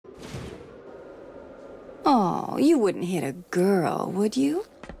Oh, you wouldn't hit a girl, would you?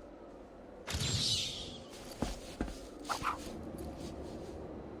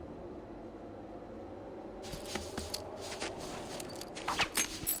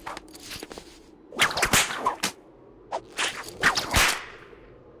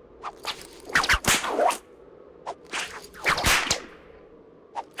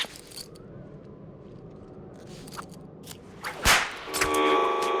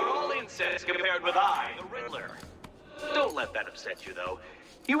 Compared with I, the Riddler. Don't let that upset you, though.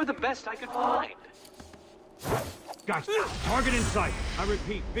 You were the best I could find. Guys, target in sight. I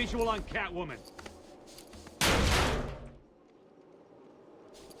repeat, visual on Catwoman.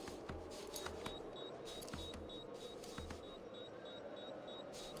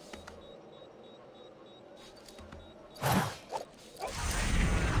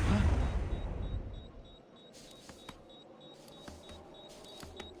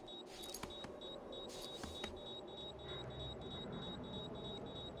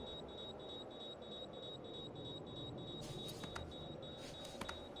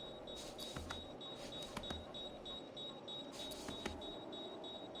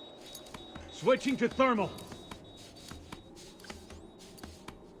 Switching to thermal.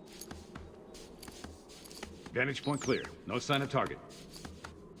 Vantage point clear. No sign of target.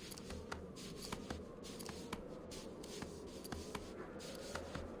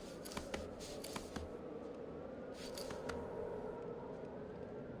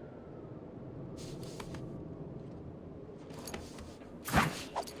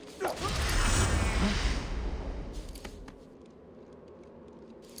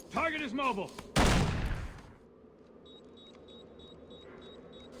 Target is mobile.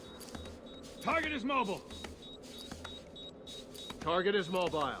 Target is mobile. Target is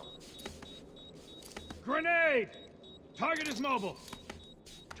mobile. Grenade! Target is mobile.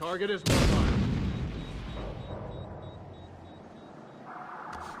 Target is mobile.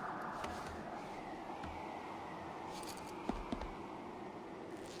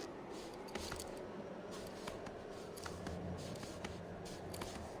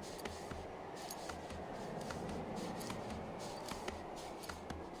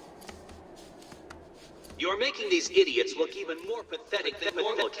 You're making these idiots look even more pathetic than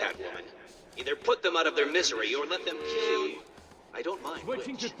normal, Catwoman. Either put them out of their misery or let them kill you. I don't mind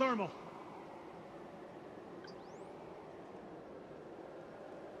Switching which. to thermal.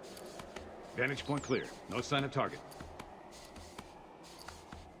 Vantage point clear. No sign of target.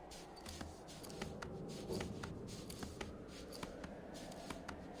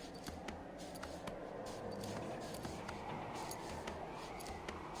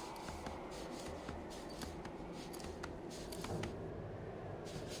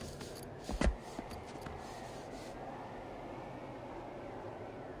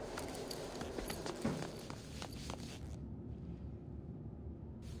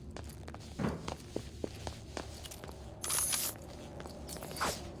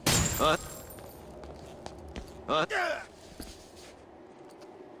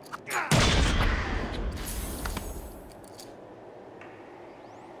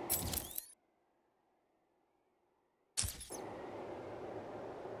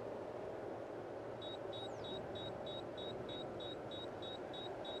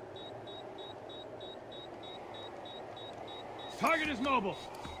 Target is mobile.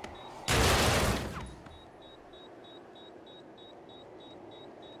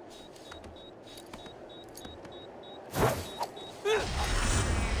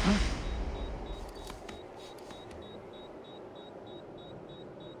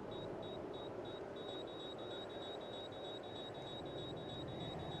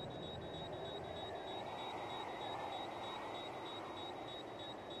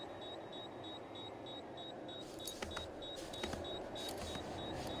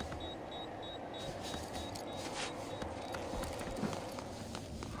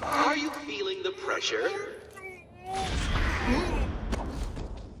 Are you feeling the pressure?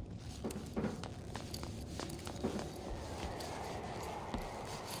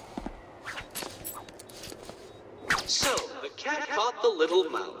 So, the cat caught the little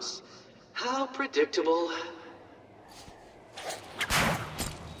mouse. How predictable.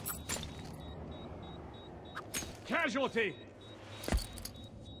 Casualty!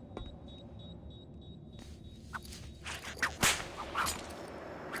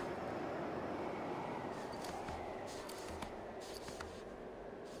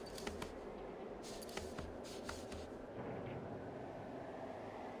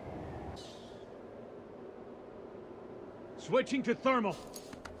 Switching to thermal.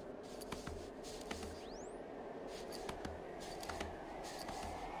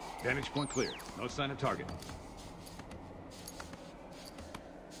 Vantage point clear. No sign of target.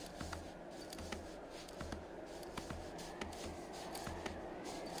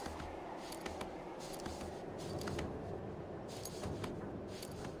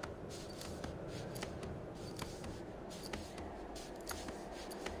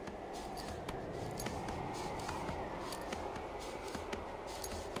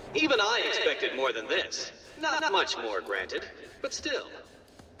 Even I expected more than this. Not much more, granted, but still.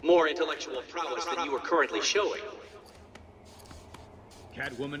 More intellectual prowess than you are currently showing.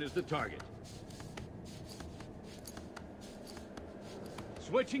 Catwoman is the target.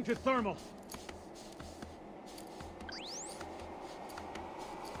 Switching to thermal.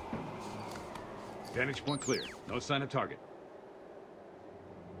 Vantage point clear. No sign of target.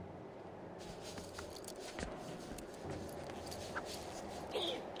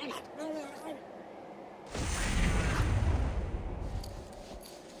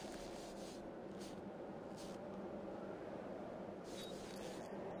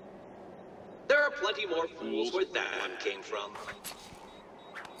 There are plenty more fools where that one came from.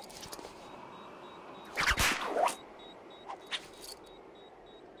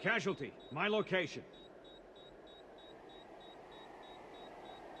 Casualty. My location.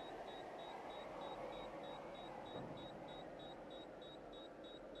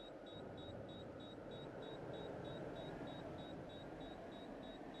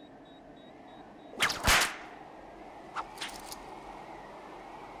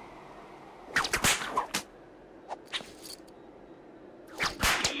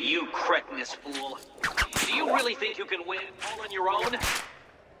 You cretinous fool. Do you really think you can win all on your own?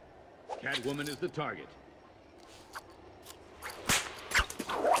 Catwoman is the target.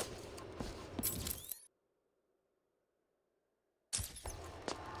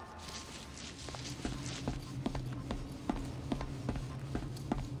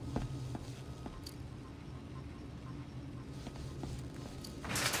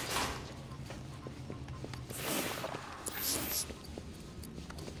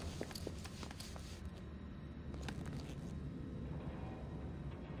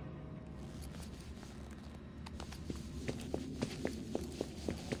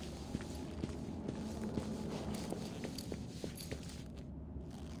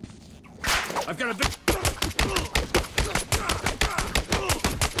 I've got a big...